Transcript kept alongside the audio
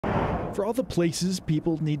for all the places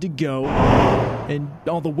people need to go and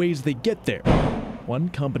all the ways they get there. One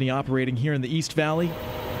company operating here in the East Valley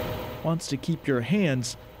wants to keep your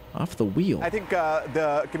hands off the wheel. I think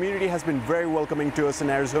the community has been very welcoming to us in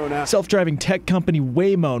Arizona. Self-driving tech company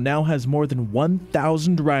Waymo now has more than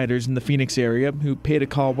 1,000 riders in the Phoenix area who pay to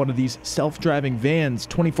call one of these self-driving vans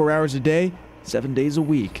 24 hours a day, 7 days a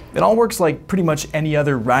week. It all works like pretty much any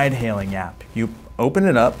other ride-hailing app. You open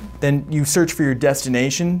it up, then you search for your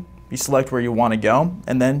destination, you select where you want to go,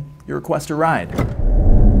 and then you request a ride.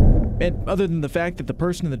 And other than the fact that the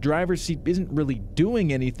person in the driver's seat isn't really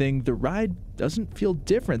doing anything, the ride doesn't feel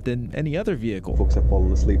different than any other vehicle. Folks have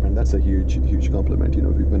fallen asleep, and that's a huge compliment, you know,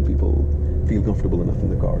 when people feel comfortable enough in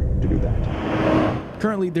the car to do that.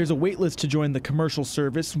 Currently, there's a wait list to join the commercial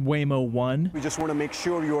service, Waymo One. We just want to make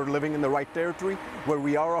sure you're living in the right territory where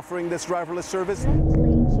we are offering this driverless service.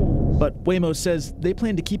 But Waymo says they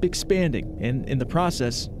plan to keep expanding and, in the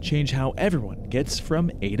process, change how everyone gets from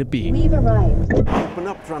A to B. We've arrived. Open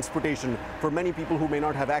up transportation for many people who may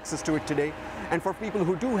not have access to it today. And for people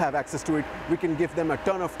who do have access to it, we can give them a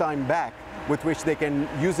ton of time back with which they can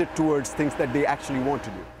use it towards things that they actually want to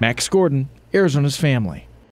do. Max Gordon, Arizona's Family.